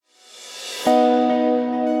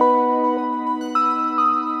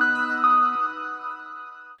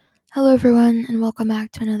Hello, everyone, and welcome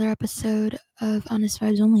back to another episode of Honest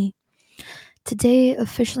Vibes Only. Today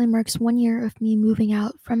officially marks 1 year of me moving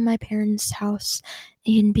out from my parents' house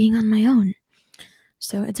and being on my own.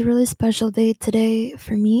 So it's a really special day today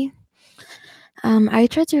for me. I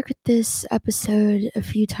tried to record this episode a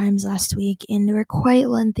few times last week, and they were quite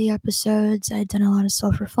lengthy episodes. I'd done a lot of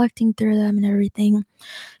self-reflecting through them and everything,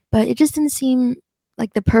 but it just didn't seem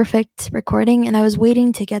like the perfect recording, and I was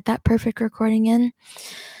waiting to get that perfect recording in.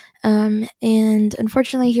 And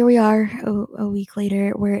unfortunately, here we are a week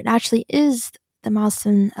later, where it actually is the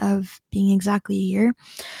milestone of being exactly a year.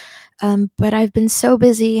 But I've been so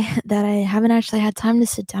busy that I haven't actually had time to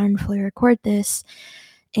sit down and fully record this,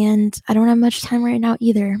 and I don't have much time right now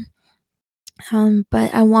either.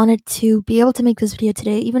 But I wanted to be able to make this video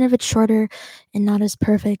today, even if it's shorter and not as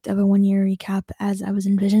perfect of a 1 year recap as I was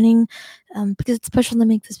envisioning, because it's special to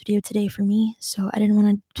make this video today for me, so I didn't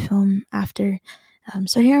want to film after.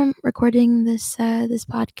 So here I'm recording this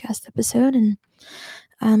podcast episode, and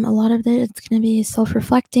a lot of it's going to be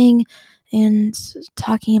self-reflecting and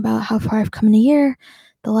talking about how far I've come in a year,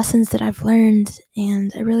 the lessons that I've learned,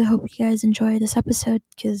 and I really hope you guys enjoy this episode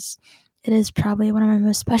because it is probably one of my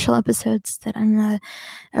most special episodes that I'm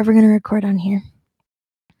ever going to record on here.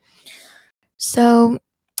 So,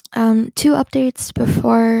 2 updates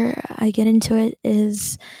before I get into it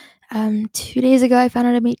is 2 days ago I found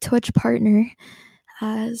out I made Twitch partner.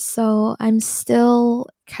 So I'm still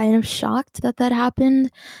kind of shocked that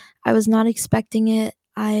happened. I was not expecting it.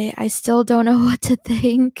 I still don't know what to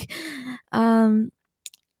think. Thank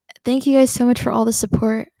you guys so much for all the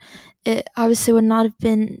support. It obviously would not have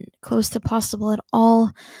been close to possible at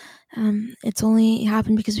all. It's only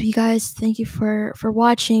happened because of you guys. Thank you for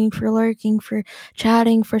watching, for lurking, for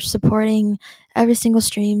chatting, for supporting every single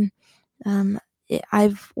stream.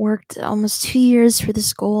 I've worked almost 2 years for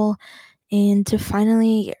this goal, and to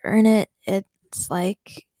finally earn it, it's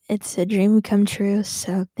like it's a dream come true.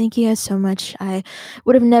 So thank you guys so much. I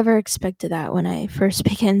would have never expected that when I first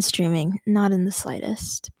began streaming, not in the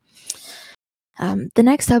slightest. The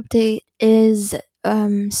next update is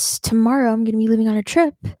tomorrow I'm going to be leaving on a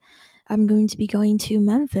trip. I'm going to be going to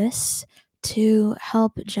Memphis to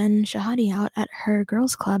help Jen Shahadi out at her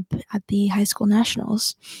girls club at the high school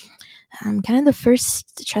nationals. Kind of the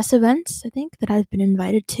first chess event, I think, that I've been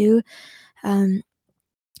invited to. And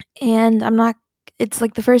it's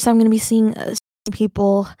like the first time I'm going to be seeing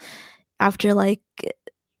people after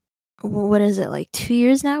what is it, like 2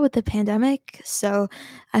 years now with the pandemic? So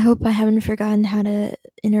I hope I haven't forgotten how to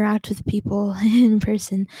interact with people in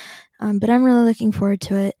person. But I'm really looking forward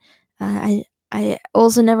to it. I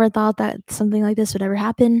also never thought that something like this would ever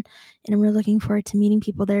happen, and I'm really looking forward to meeting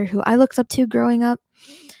people there who I looked up to growing up,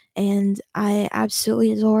 and I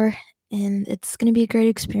absolutely adore. And it's going to be a great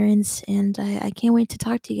experience, and I can't wait to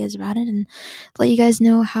talk to you guys about it and let you guys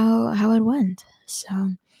know how it went.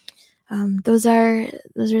 So those are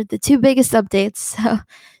the 2 biggest updates. So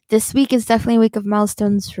this week is definitely a week of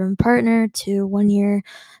milestones from partner to 1 year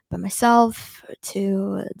by myself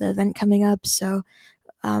to the event coming up. So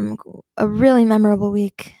a really memorable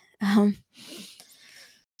week.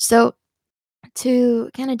 So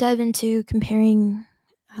to kind of dive into comparing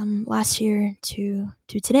last year to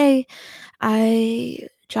today, I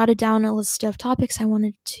jotted down a list of topics I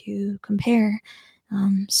wanted to compare.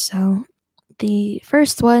 So the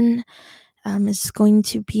first one is going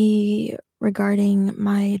to be regarding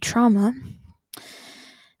my trauma.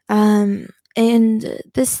 And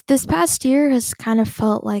this past year has kind of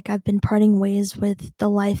felt like I've been parting ways with the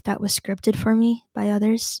life that was scripted for me by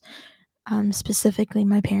others, specifically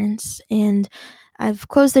my parents. And I've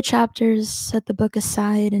closed the chapters, set the book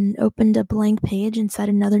aside, and opened a blank page inside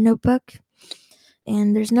another notebook.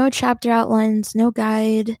 And there's no chapter outlines, no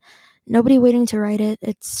guide, nobody waiting to write it.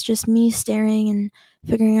 It's just me staring and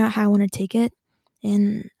figuring out how I want to take it.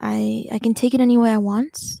 And I can take it any way I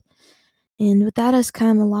want. And with that has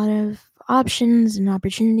come a lot of options and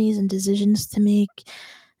opportunities and decisions to make.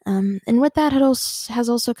 And with that has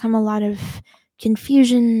also come a lot of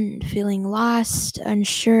confusion, feeling lost,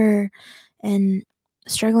 unsure, and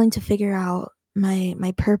struggling to figure out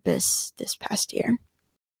my purpose this past year.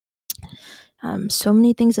 So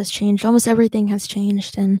many things has changed. Almost everything has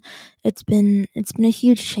changed, and it's been a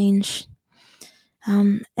huge change.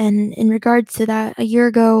 And in regards to that, a year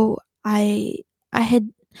ago, I had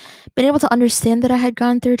been able to understand that I had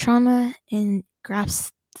gone through trauma and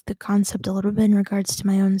grasp the concept a little bit in regards to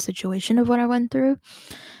my own situation of what I went through,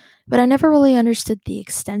 but I never really understood the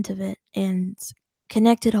extent of it and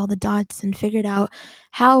connected all the dots and figured out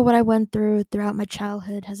how what I went through throughout my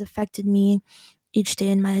childhood has affected me each day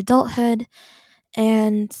in my adulthood.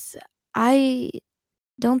 And I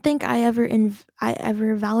don't think I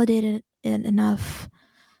ever validated it enough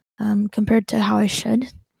compared to how I should.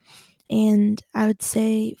 And I would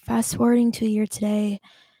say, fast forwarding to a year today,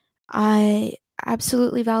 I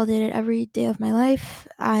absolutely validated every day of my life.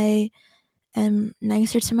 I am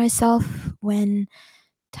nicer to myself when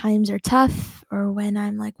times are tough, or when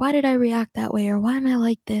I'm like, why did I react that way, or why am I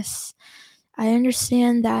like this? I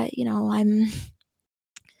understand that,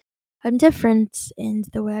 I'm different, and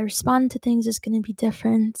the way I respond to things is going to be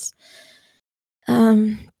different.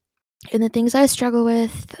 Um, and the things I struggle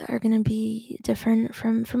with are going to be different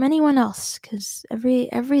from anyone else, because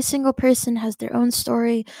every single person has their own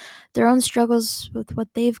story, their own struggles with what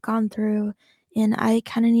they've gone through, and I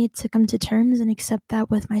kind of need to come to terms and accept that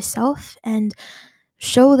with myself, and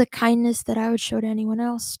show the kindness that I would show to anyone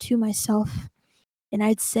else to myself. And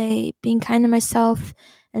I'd say being kind to myself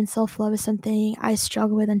and self-love is something I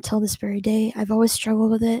struggle with until this very day. I've always struggled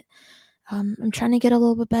with it. I'm trying to get a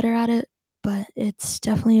little bit better at it, but it's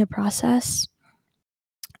definitely a process.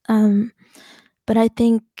 Um, but I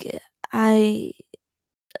think I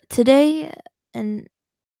today and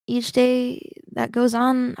each day that goes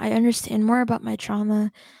on, I understand more about my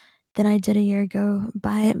trauma than I did a year ago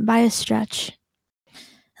by a stretch.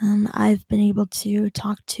 I've been able to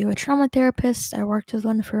talk to a trauma therapist. I worked with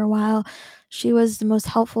one for a while. She was the most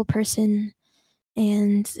helpful person,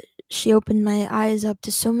 and she opened my eyes up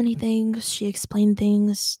to so many things. She explained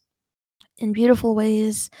things in beautiful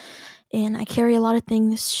ways, and I carry a lot of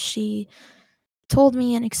things she told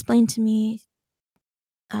me and explained to me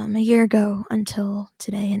a year ago until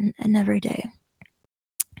today, and every day.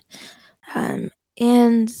 Um,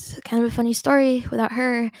 and kind of a funny story, without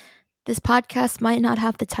her, this podcast might not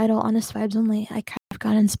have the title Honest Vibes Only. I kind of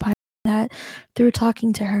got inspired by that through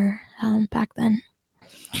talking to her back then.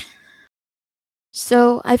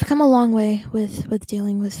 So I've come a long way with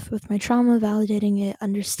dealing with my trauma, validating it,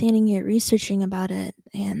 understanding it, researching about it,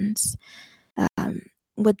 and um,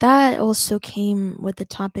 with that also came with the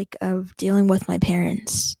topic of dealing with my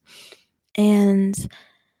parents. And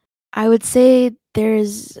I would say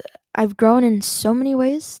I've grown in so many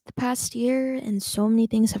ways the past year, and so many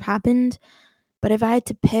things have happened. But if I had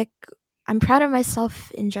to pick, I'm proud of myself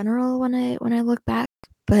in general when I look back,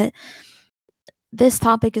 but this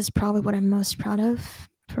topic is probably what I'm most proud of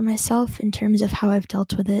for myself in terms of how I've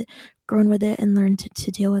dealt with it, grown with it, and learned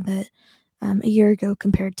to deal with it a year ago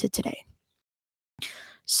compared to today.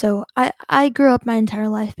 So I grew up my entire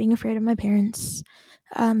life being afraid of my parents,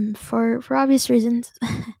 for obvious reasons.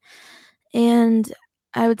 And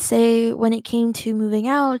I would say when it came to moving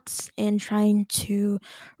out and trying to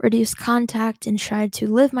reduce contact and try to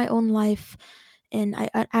live my own life, and I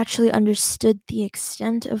actually understood the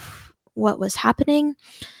extent of what was happening,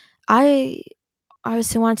 I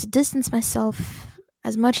obviously wanted to distance myself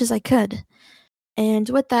as much as I could. And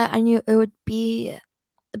with that, I knew it would be,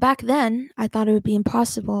 back then, I thought it would be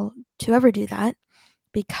impossible to ever do that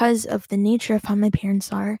because of the nature of how my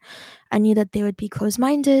parents are. I knew that they would be closed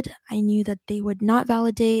minded. I knew that they would not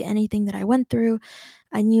validate anything that I went through.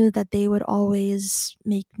 I knew that they would always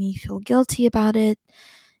make me feel guilty about it,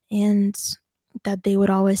 and that they would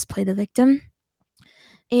always play the victim.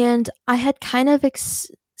 And I had kind of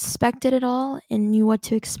expected it all and knew what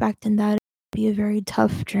to expect, and that it would be a very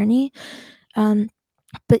tough journey. Um,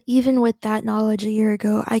 but even with that knowledge a year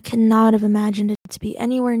ago, I could not have imagined it to be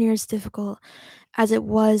anywhere near as difficult as it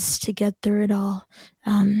was to get through it all,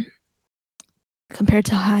 um, compared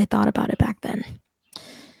to how I thought about it back then.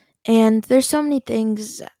 And there's so many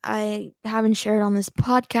things I haven't shared on this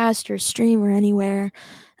podcast or stream or anywhere,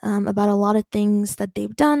 about a lot of things that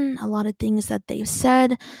they've done, a lot of things that they've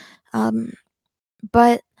said.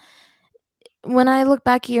 But when I look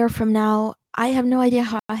back a year from now, I have no idea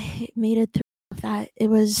how I made it through that.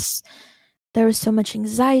 There was so much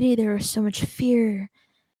anxiety, there was so much fear,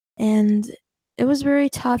 and it was very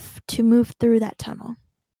tough to move through that tunnel.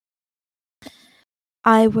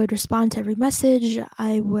 I would respond to every message.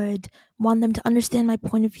 I would want them to understand my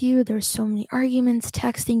point of view. There were so many arguments,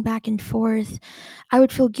 texting back and forth. I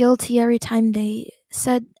would feel guilty every time they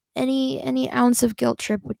said any ounce of guilt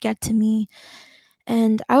trip would get to me.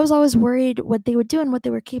 And I was always worried what they would do and what they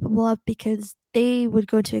were capable of, because they would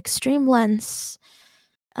go to extreme lengths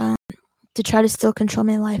to try to still control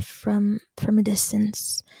my life from a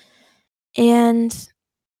distance. And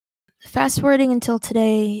fast forwarding until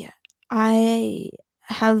today, I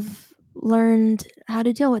have learned how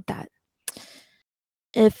to deal with that.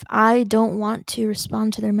 If I don't want to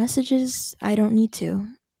respond to their messages, I don't need to.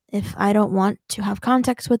 If I don't want to have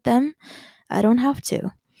contact with them, I don't have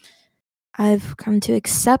to. I've come to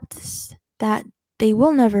accept that they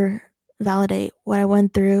will never validate what I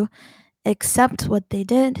went through, accept what they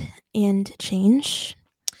did and change,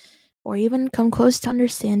 or even come close to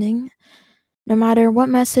understanding. No matter what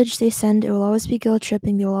message they send, it will always be guilt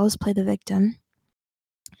tripping. They will always play the victim.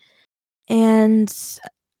 And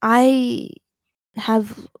I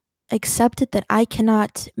have accepted that I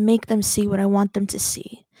cannot make them see what I want them to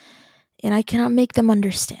see, and I cannot make them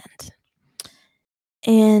understand.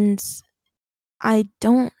 And I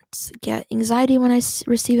don't get anxiety when I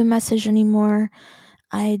receive a message anymore.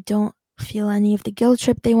 I don't feel any of the guilt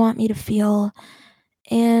trip they want me to feel.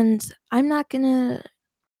 And I'm not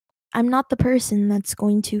the person that's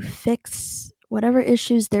going to fix whatever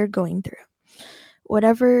issues they're going through.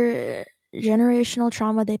 Whatever generational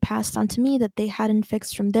trauma they passed on to me that they hadn't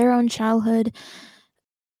fixed from their own childhood,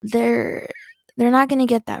 they're not going to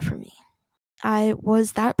get that from me. I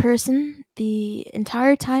was that person the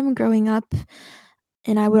entire time growing up,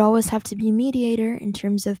 and I would always have to be a mediator in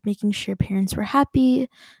terms of making sure parents were happy,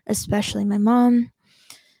 especially my mom,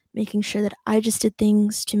 making sure that I just did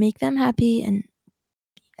things to make them happy, and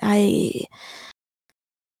I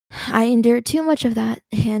endured too much of that,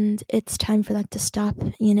 and it's time for that to stop,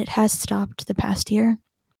 and it has stopped the past year.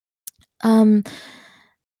 In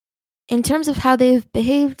terms of how they've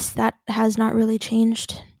behaved, that has not really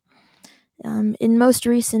changed. In most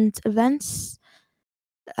recent events,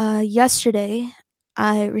 yesterday,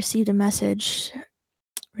 I received a message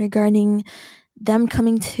regarding them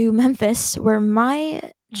coming to Memphis, where my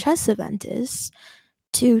chess event is,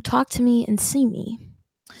 to talk to me and see me.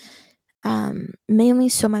 Mainly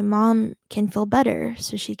so my mom can feel better,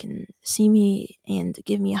 so she can see me and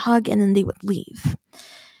give me a hug, and then they would leave.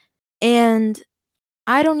 And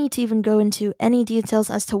I don't need to even go into any details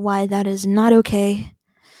as to why that is not okay.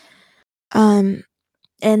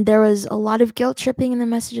 And there was a lot of guilt tripping in the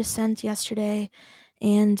messages sent yesterday,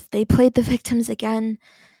 and they played the victims again.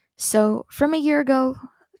 So from a year ago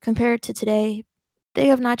compared to today, they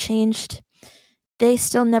have not changed. They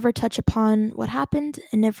still never touch upon what happened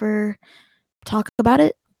and never talk about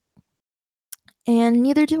it. And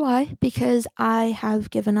neither do I, because I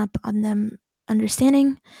have given up on them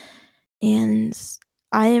understanding. And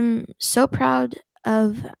I am so proud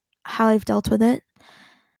of how I've dealt with it.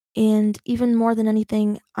 And even more than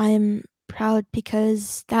anything, I'm proud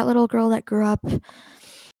because that little girl that grew up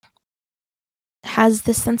has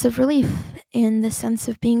this sense of relief and this sense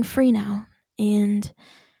of being free now. And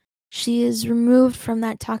she is removed from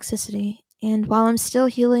that toxicity. And while I'm still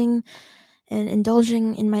healing and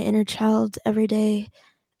indulging in my inner child every day,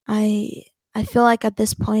 I feel like at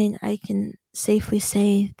this point I can safely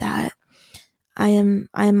say that I am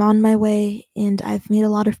on my way, and I've made a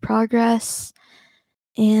lot of progress,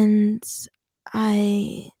 and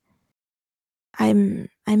I I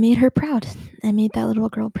made her proud. I made that little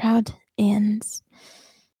girl proud, and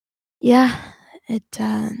yeah, it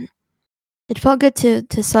felt good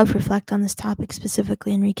to self-reflect on this topic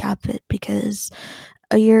specifically and recap it, because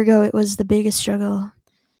a year ago it was the biggest struggle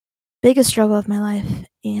of my life,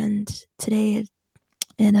 and today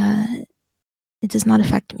it does not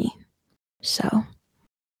affect me. So,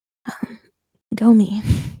 go me.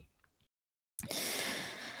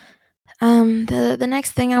 The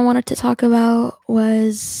next thing I wanted to talk about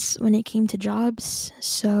was when it came to jobs.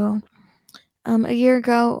 So, a year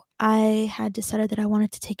ago, I had decided that I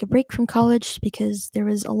wanted to take a break from college because there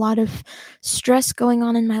was a lot of stress going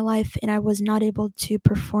on in my life, and I was not able to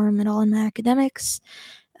perform at all in my academics.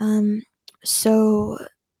 So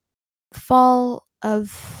fall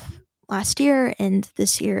of last year and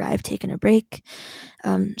this year, I've taken a break.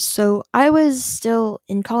 So I was still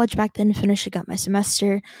in college back then, finishing up my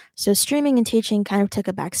semester. So streaming and teaching kind of took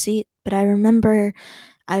a back seat. But I remember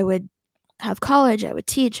I would have college, I would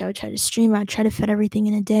teach, I would try to stream, I would try to fit everything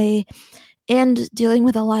in a day. And dealing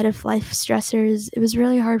with a lot of life stressors, it was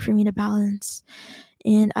really hard for me to balance.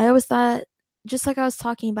 And I always thought, just like I was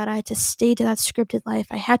talking about, I had to stay to that scripted life.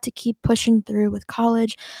 I had to keep pushing through with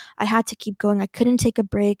college. I had to keep going. I couldn't take a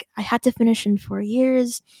break. I had to finish in 4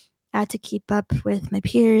 years. I had to keep up with my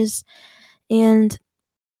peers. And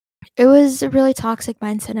it was a really toxic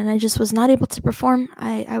mindset, and I just was not able to perform.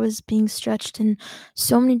 I was being stretched in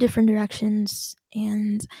so many different directions,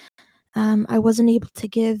 and I wasn't able to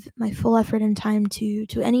give my full effort and time to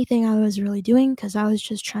anything I was really doing, because I was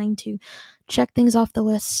just trying to check things off the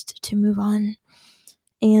list to move on.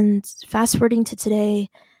 And fast forwarding to today,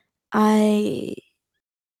 I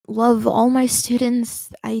love all my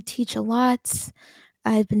students. I teach a lot.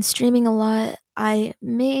 I've been streaming a lot. I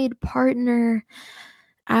made partner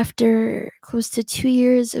after close to 2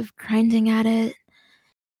 years of grinding at it.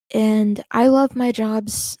 And I love my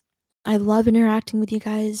jobs. I love interacting with you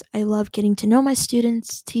guys. I love getting to know my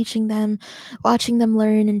students, teaching them, watching them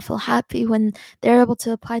learn, and feel happy when they're able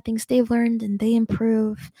to apply things they've learned and they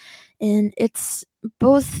improve. And it's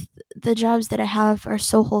both the jobs that I have are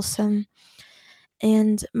so wholesome.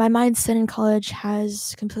 And my mindset in college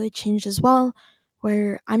has completely changed as well,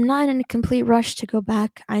 where I'm not in a complete rush to go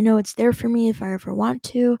back. I know it's there for me if I ever want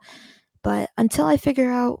to, but until I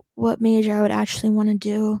figure out what major I would actually want to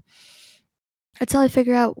do, until I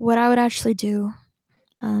figure out what I would actually do,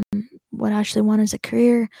 um, what I actually want as a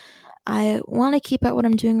career, I want to keep at what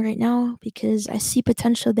I'm doing right now because I see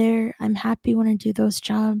potential there. I'm happy when I do those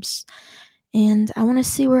jobs, and I want to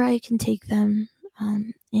see where I can take them.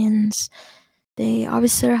 And they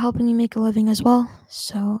obviously are helping me make a living as well.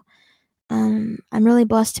 So I'm really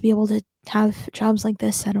blessed to be able to have jobs like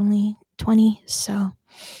this at only 20. So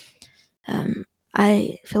um,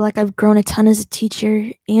 I feel like I've grown a ton as a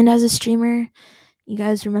teacher and as a streamer. You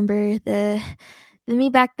guys remember the me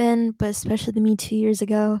back then, but especially the me 2 years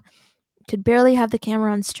ago. Could barely have the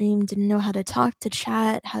camera on stream, didn't know how to talk, to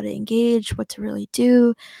chat, how to engage, what to really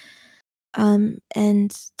do. And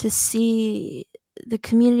to see the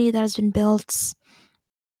community that has been built,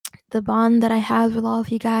 the bond that I have with all of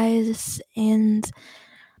you guys, and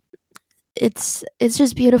it's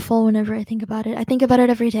just beautiful whenever I think about it. I think about it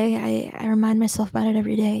every day. I remind myself about it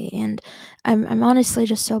every day, and I'm honestly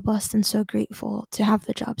just so blessed and so grateful to have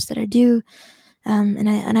the jobs that I do.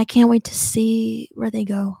 And I can't wait to see where they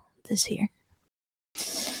go this year.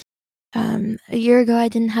 A year ago, I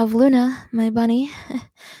didn't have Luna, my bunny,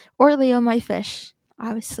 or Leo, my fish.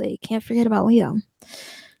 Obviously, can't forget about Leo.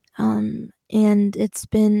 And it's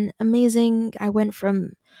been amazing. I went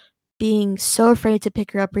from being so afraid to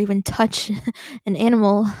pick her up or even touch an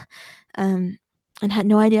animal, and had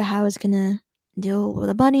no idea how I was gonna deal with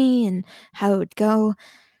a bunny and how it would go,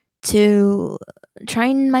 to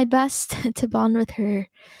trying my best to bond with her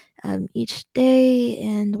each day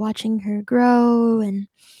and watching her grow and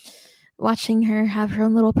watching her have her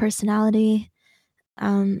own little personality.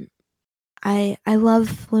 Um, I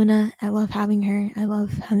love Luna. I love having her. I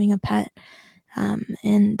love having a pet.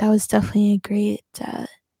 And that was definitely a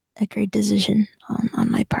great decision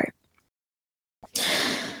on my part.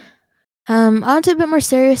 On to a bit more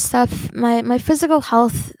serious stuff. My physical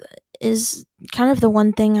health is kind of the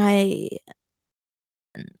one thing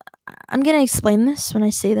I'm gonna explain this when I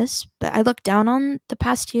say this, but I look down on the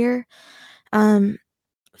past year. Um,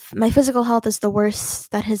 my physical health is the worst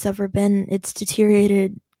that has ever been. It's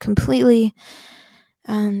deteriorated completely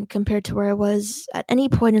compared to where I was at any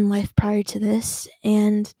point in life prior to this.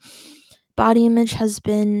 And body image has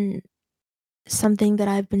been something that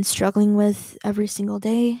I've been struggling with every single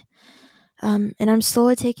day. And I'm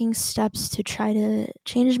slowly taking steps to try to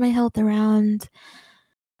change my health around.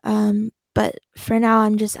 But for now,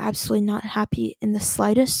 I'm just absolutely not happy in the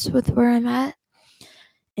slightest with where I'm at.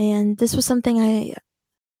 And this was something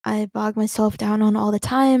I bog myself down on all the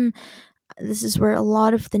time. This is where a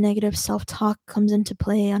lot of the negative self-talk comes into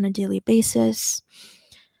play on a daily basis.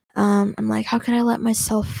 I'm like, how could I let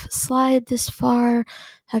myself slide this far?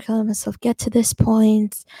 How can I let myself get to this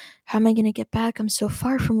point? How am I going to get back? I'm so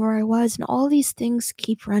far from where I was. And all these things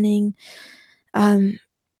keep running. And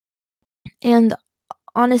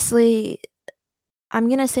honestly, I'm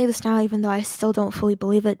going to say this now, even though I still don't fully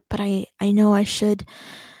believe it, but I know I should.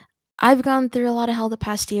 I've gone through a lot of hell the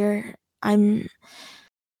past year. I'm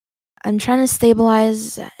trying to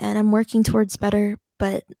stabilize and I'm working towards better,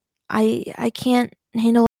 but I can't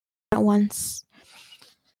handle it at once.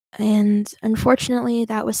 And unfortunately,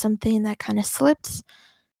 that was something that kind of slipped,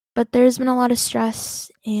 but there's been a lot of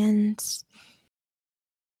stress, and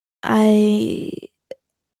I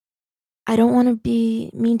I don't want to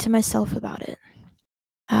be mean to myself about it.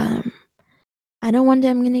 Um, I know one day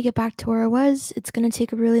I'm going to get back to where I was. It's going to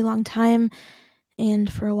take a really long time,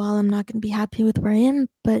 and for a while I'm not going to be happy with where I am,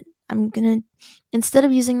 but I'm going to, instead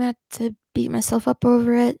of using that to beat myself up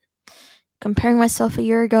over it, comparing myself a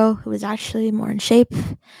year ago who was actually more in shape,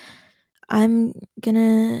 I'm going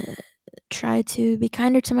to try to be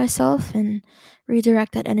kinder to myself and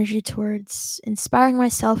redirect that energy towards inspiring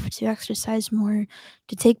myself to exercise more,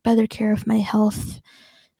 to take better care of my health,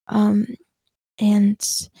 um,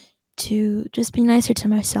 and to just be nicer to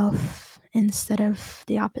myself instead of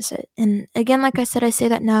the opposite. And again, like I said, I say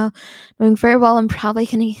that now, knowing very well I'm probably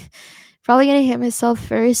gonna hit myself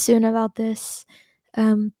very soon about this.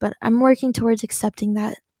 But I'm working towards accepting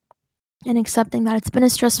that and accepting that it's been a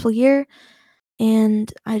stressful year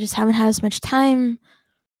and I just haven't had as much time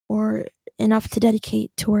or enough to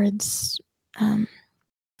dedicate towards um,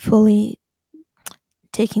 fully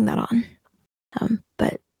taking that on.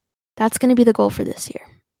 But that's going to be the goal for this year.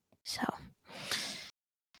 So,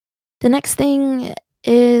 the next thing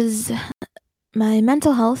is my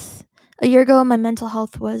mental health. A year ago, my mental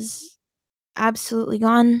health was absolutely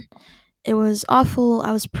gone. It was awful.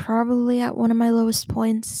 I was probably at one of my lowest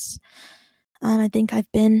points I think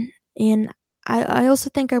I've been. And I also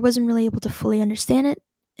think I wasn't really able to fully understand it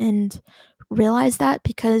and realize that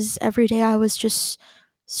because every day I was just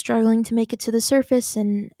struggling to make it to the surface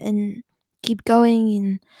and keep going.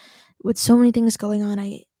 And with so many things going on,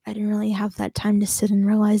 I didn't really have that time to sit and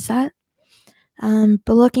realize that.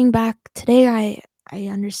 But looking back today, I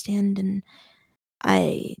understand and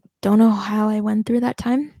I don't know how I went through that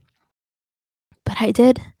time, but I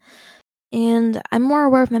did. And I'm more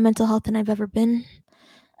aware of my mental health than I've ever been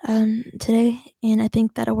today. And I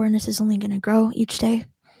think that awareness is only going to grow each day.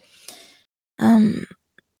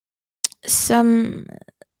 Some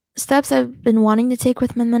steps I've been wanting to take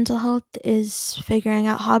with my mental health is figuring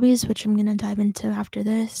out hobbies, which I'm going to dive into after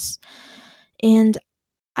this. And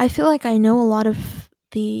I feel like I know a lot of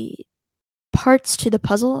the parts to the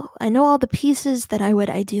puzzle. I know all the pieces that I would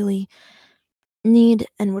ideally need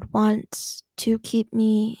and would want to keep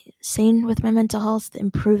me sane with my mental health,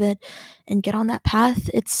 improve it, and get on that path.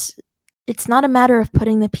 It's not a matter of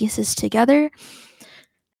putting the pieces together.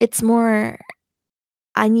 It's more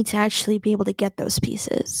I need to actually be able to get those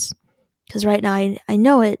pieces. Because right now I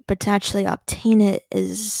know it, but to actually obtain it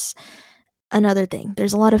is another thing.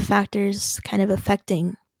 There's a lot of factors kind of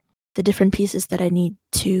affecting the different pieces that I need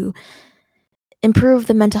to improve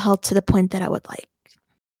the mental health to the point that I would like.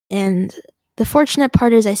 And the fortunate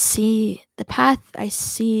part is I see the path, I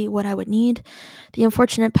see what I would need. The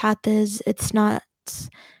unfortunate path is it's not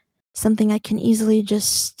something I can easily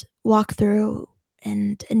just walk through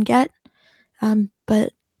and get.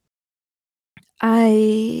 But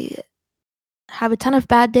I have a ton of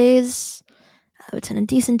bad days, I have a ton of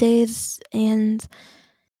decent days, and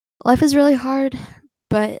life is really hard,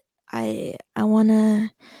 but I want to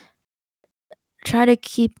try to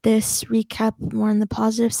keep this recap more on the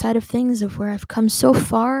positive side of things of where I've come so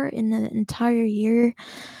far in an entire year.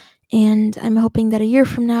 And I'm hoping that a year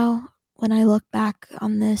from now, when I look back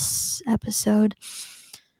on this episode,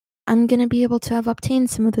 I'm going to be able to have obtained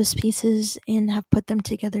some of those pieces and have put them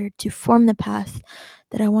together to form the path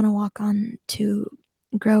that I want to walk on to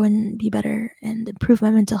grow and be better and improve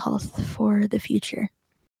my mental health for the future.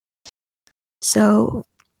 So,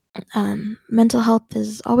 mental health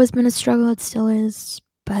has always been a struggle. It still is,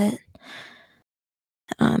 but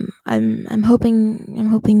I'm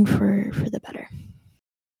hoping for the better.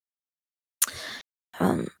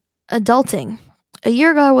 Adulting. A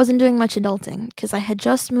year ago, I wasn't doing much adulting because I had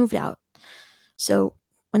just moved out. So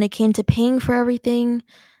when it came to paying for everything,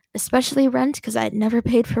 especially rent, because I had never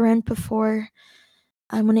paid for rent before,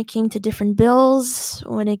 when it came to different bills,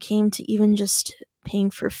 when it came to even just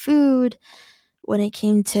paying for food, when it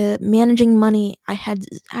came to managing money, I had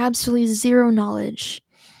absolutely zero knowledge.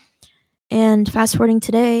 And fast forwarding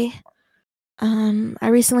today, I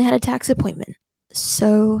recently had a tax appointment.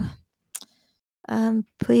 So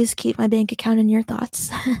please keep my bank account in your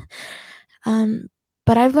thoughts.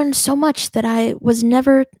 But I've learned so much that I was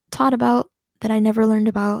never taught about, that I never learned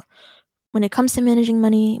about when it comes to managing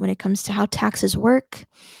money, when it comes to how taxes work,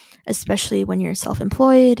 especially when you're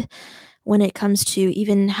self-employed, when it comes to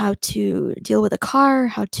even how to deal with a car,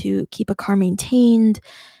 how to keep a car maintained,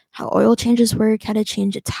 how oil changes work, how to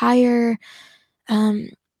change a tire,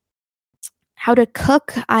 how to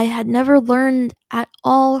cook. I had never learned at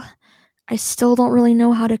all. I still don't really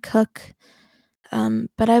know how to cook.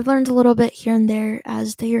 But I've learned a little bit here and there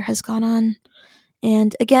as the year has gone on.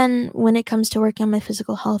 And again, when it comes to working on my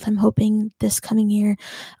physical health, I'm hoping this coming year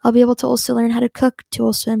I'll be able to also learn how to cook, to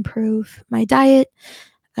also improve my diet,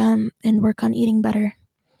 and work on eating better.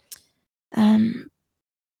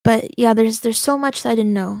 But yeah, there's so much that I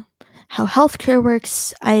didn't know. How healthcare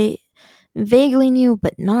works, I vaguely knew,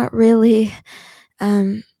 but not really.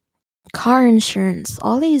 Car insurance,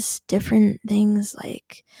 all these different things,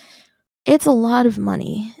 like it's a lot of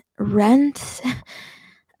money. Rent,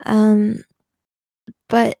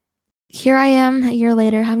 but here I am a year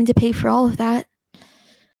later having to pay for all of that.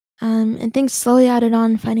 And things slowly added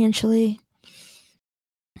on financially.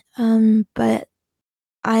 But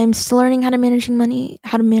I'm still learning how to manage money,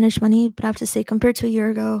 but I have to say compared to a year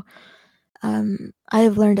ago, I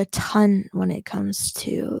have learned a ton when it comes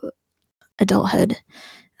to adulthood.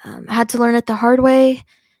 I had to learn it the hard way,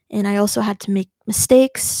 and I also had to make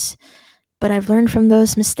mistakes, but I've learned from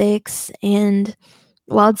those mistakes. And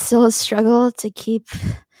while it's still a struggle to keep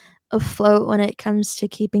afloat when it comes to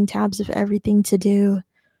keeping tabs of everything to do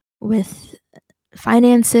with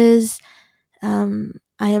finances,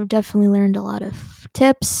 I have definitely learned a lot of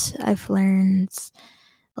tips. I've learned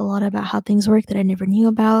a lot about how things work that I never knew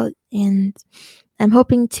about, and I'm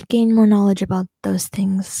hoping to gain more knowledge about those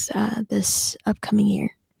things this upcoming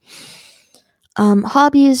year.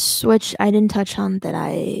 Hobbies, which I didn't touch on that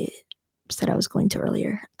I said I was going to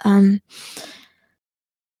earlier.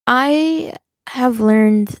 I have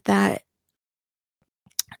learned that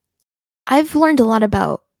I've learned a lot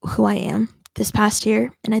about who I am this past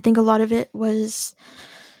year, and I think a lot of it was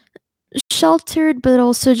sheltered, but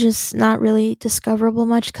also just not really discoverable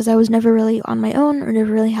much because I was never really on my own or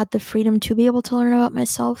never really had the freedom to be able to learn about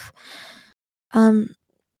myself. Um,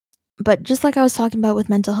 but just like I was talking about with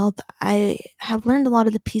mental health, I have learned a lot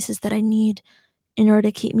of the pieces that I need in order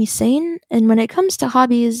to keep me sane. And when it comes to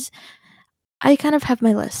hobbies, I kind of have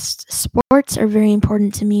my list. Sports are very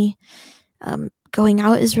important to me. Going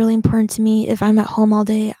out is really important to me. If I'm at home all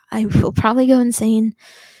day, I will probably go insane.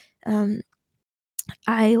 Um,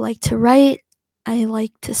 I like to write. I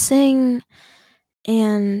like to sing.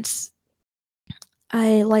 And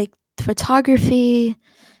I like photography.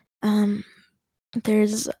 Um,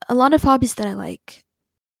 there's a lot of hobbies that I like.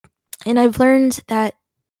 And I've learned that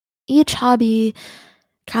each hobby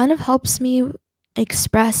kind of helps me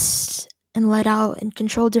express and let out and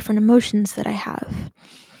control different emotions that I have.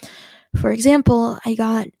 For example, I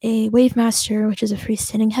got a Wavemaster, which is a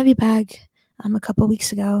freestanding heavy bag, a couple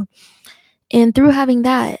weeks ago. And through having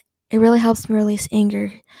that, it really helps me release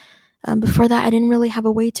anger. Before that, I didn't really have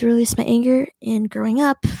a way to release my anger. And growing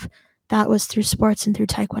up, that was through sports and through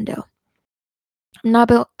Taekwondo.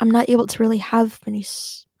 I'm not able to really have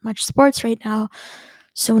much sports right now.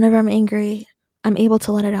 So whenever I'm angry, I'm able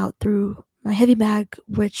to let it out through my heavy bag,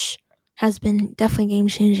 which has been definitely game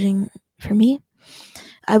changing for me.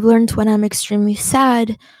 I've learned when I'm extremely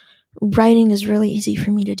sad, writing is really easy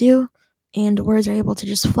for me to do, and words are able to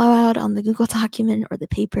just flow out on the Google document or the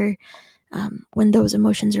paper when those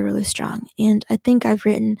emotions are really strong. And I think I've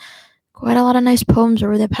written quite a lot of nice poems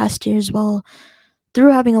over the past year as well,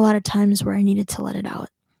 through having a lot of times where I needed to let it out.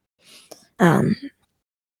 Um,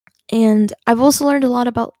 and I've also learned a lot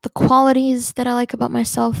about the qualities that I like about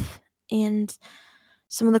myself and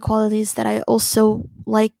some of the qualities that I also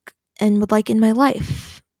like and would like in my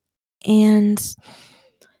life. And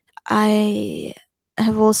I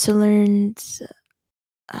have also learned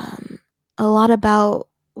a lot about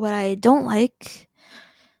what I don't like,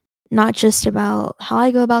 not just about how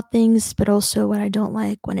I go about things, but also what I don't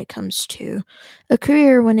like when it comes to a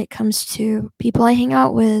career, when it comes to people I hang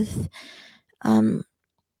out with. And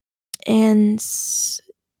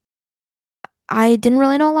I didn't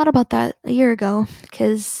really know a lot about that a year ago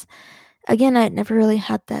because, again, I had never really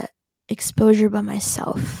had that exposure by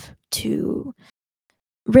myself to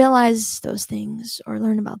realize those things or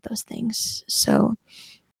learn about those things. So,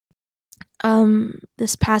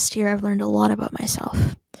 this past year, I've learned a lot about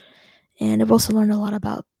myself. And I've also learned a lot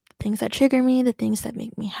about things that trigger me, the things that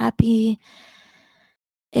make me happy.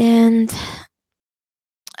 And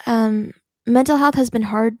mental health has been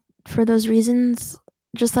hard for those reasons,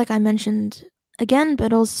 just like I mentioned again,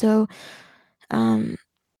 but also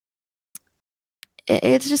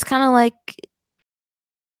it's just kind of like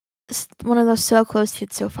one of those so close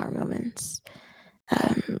yet so far moments.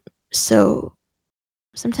 So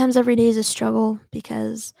sometimes every day is a struggle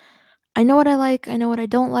because I know what I like, I know what I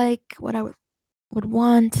don't like, what I would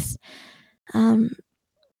want,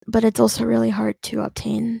 but it's also really hard to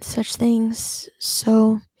obtain such things.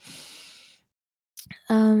 So,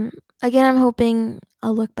 again, I'm hoping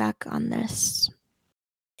I'll look back on this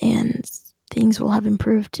and things will have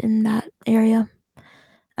improved in that area.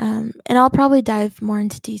 And I'll probably dive more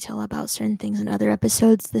into detail about certain things in other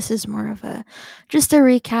episodes. This is more of just a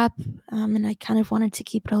recap, and I kind of wanted to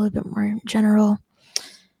keep it a little bit more general.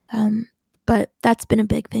 But that's been a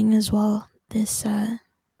big thing as well this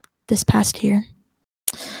past year.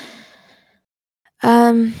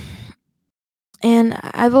 And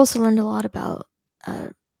I've also learned a lot about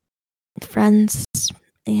friends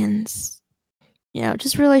and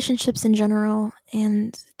just relationships in general,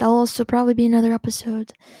 and that'll also probably be another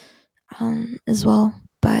episode as well.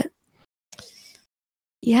 But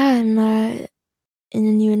yeah, I'm in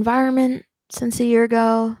a new environment since a year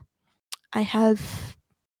ago. I have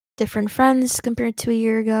different friends compared to a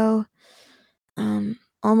year ago.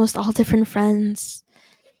 Almost all different friends.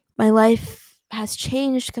 My life has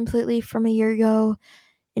changed completely from a year ago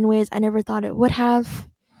in ways I never thought it would have.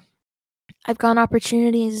 I've gotten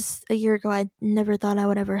opportunities a year ago I never thought I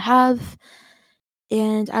would ever have.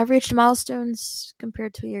 And I've reached milestones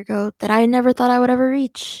compared to a year ago that I never thought I would ever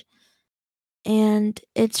reach. And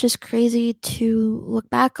it's just crazy to look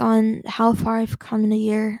back on how far I've come in a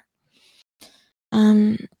year.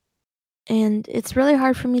 And it's really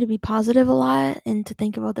hard for me to be positive a lot and to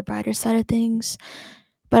think about the brighter side of things.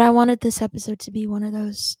 But I wanted this episode to be one of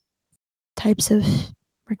those types of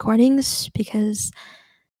recordings because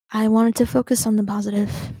I wanted to focus on the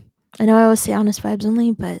positive. I know I always say honest vibes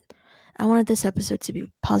only, but I wanted this episode to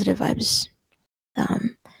be positive vibes.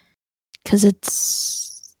 Because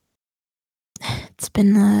it's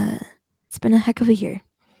been a heck of a year.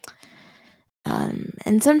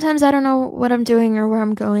 And sometimes I don't know what I'm doing or where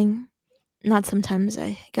I'm going. Not sometimes,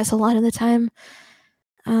 I guess a lot of the time.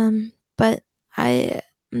 But I'm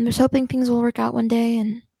just hoping things will work out one day.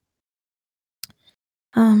 And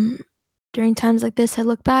during times like this, I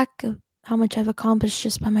look back of how much I've accomplished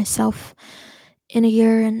just by myself in a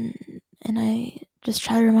year, and I just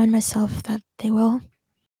try to remind myself that they will.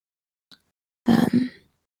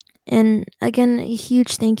 And again, a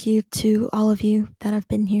huge thank you to all of you that have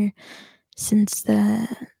been here since the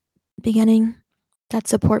beginning, that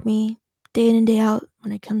support me day in and day out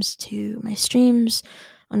when it comes to my streams,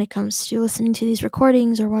 when it comes to listening to these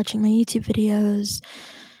recordings or watching my YouTube videos.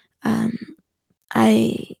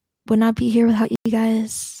 I would not be here without you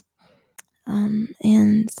guys.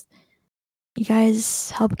 And you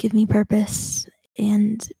guys help give me purpose,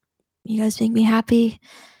 and you guys make me happy.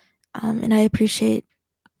 And I appreciate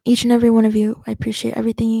each and every one of you. I appreciate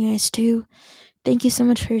everything you guys do. Thank you so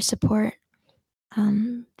much for your support.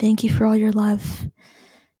 Thank you for all your love.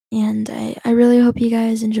 And I really hope you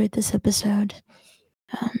guys enjoyed this episode.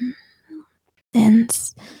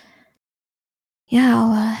 And yeah,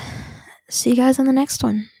 I'll see you guys on the next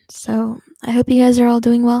one. So I hope you guys are all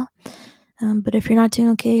doing well. But if you're not doing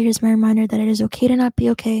okay, here's my reminder that it is okay to not be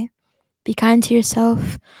okay. Be kind to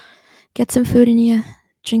yourself. Get some food in you.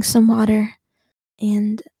 Drink some water.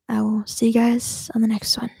 And I will see you guys on the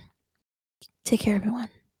next one. Take care, everyone.